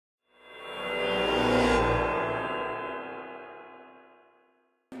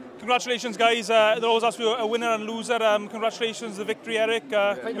Congratulations, guys. There always has to be a winner and loser. Congratulations, the victory, Eric.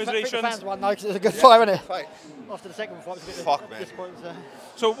 Congratulations. The fans won, though, because it was a good fight, wasn't it? After the second fight, it was a bit disappointing.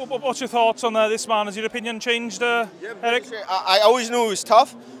 So, what's your thoughts on this man? Has your opinion changed, Eric? I always knew he was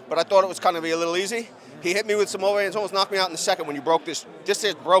tough, but I thought it was going to be a little easy. He hit me with some overhands, almost knocked me out in the second when you broke this. This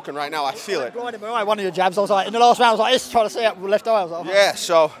is broken right now. I feel it. Blinded my eye, one of your jabs. I was like, in the last round, I was like, trying to see out with the left eye. I was like, yeah,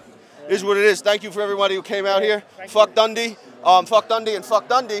 so it is what it is. Thank you for everybody who came out here. Fuck Dundee. Fuck Dundee and fuck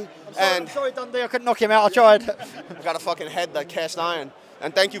Dundee. I'm sorry, Dundee. I couldn't knock him out. I tried. I got a fucking head like cast iron.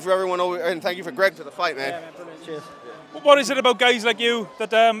 And thank you for everyone over, and thank you for Greg for the fight, man. Yeah, man, brilliant. Cheers. What is it about guys like you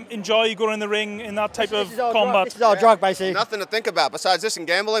that enjoy going in the ring in that type of combat? This is our drug, basically. Nothing to think about besides this and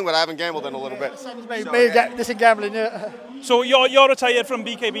gambling, but I haven't gambled in a little bit. Same as me, this and gambling, yeah. So you're retired from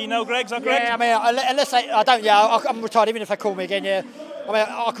BKB now, Greg, is that correct? Yeah, I mean, unless I don't, I'm retired even if they call me again, yeah. I mean,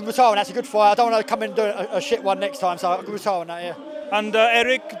 I can retire when that's a good fight. I don't want to come in and do a shit one next time, so I can retire on that, yeah. And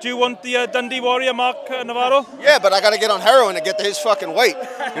Eric, do you want the Dundee Warrior, Mark Navarro? Yeah, but I got to get on heroin to get to his fucking weight.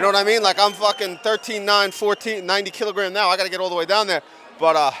 You know what I mean? Like, I'm fucking 13'9", 14, 90 kilogram now. I got to get all the way down there.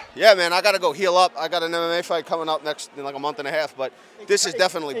 But, yeah, man, I got to go heal up. I got an MMA fight coming up in like a month and a half. But this is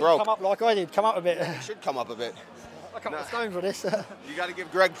definitely broke. Come up like I did. Come up a bit. It should come up a bit. I come up a stone for this. You got to give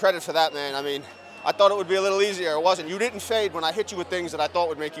Greg credit for that, man. I mean, I thought it would be a little easier. It wasn't. You didn't fade when I hit you with things that I thought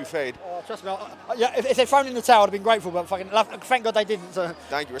would make you fade. Oh, trust me. Yeah, if they'd thrown in the towel, I'd have been grateful, but thank God they didn't. So.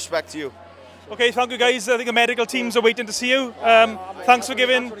 Thank you. Respect to you. Okay, thank you, guys. I think the medical teams are waiting to see you. Thanks for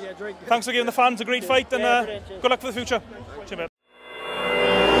giving the fans a great fight, and good luck for the future. Cheers,